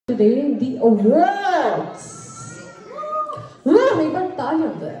today, the awards.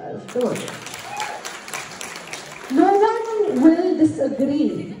 Come on. No one will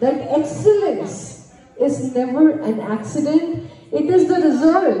disagree that excellence is never an accident. It is the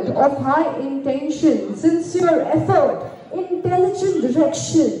result of high intention, sincere effort, intelligent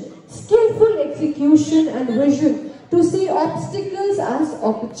direction, skillful execution and vision to see obstacles as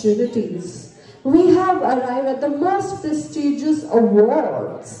opportunities. We have arrived at the most prestigious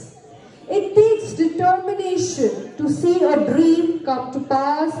awards. It takes determination to see a dream come to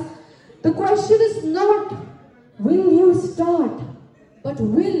pass. The question is not, will you start, but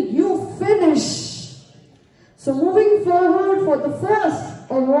will you finish? So moving forward for the first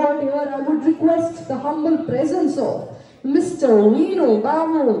award here, I would request the humble presence of Mr. Vino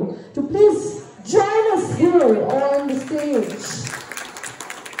Babu to please join us here on the stage.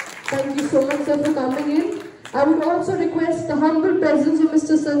 Thank you so much, sir, for coming in. I would also request the humble presence of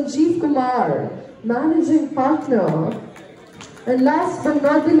Mr. Sanjeev Kumar, Managing Partner. And last but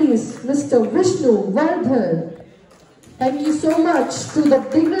not the least, Mr. Vishnu Vardhan. Thank you so much to the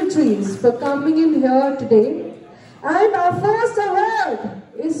dignitaries for coming in here today. And our first award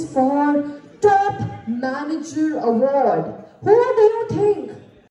is for Top Manager Award. Who do you think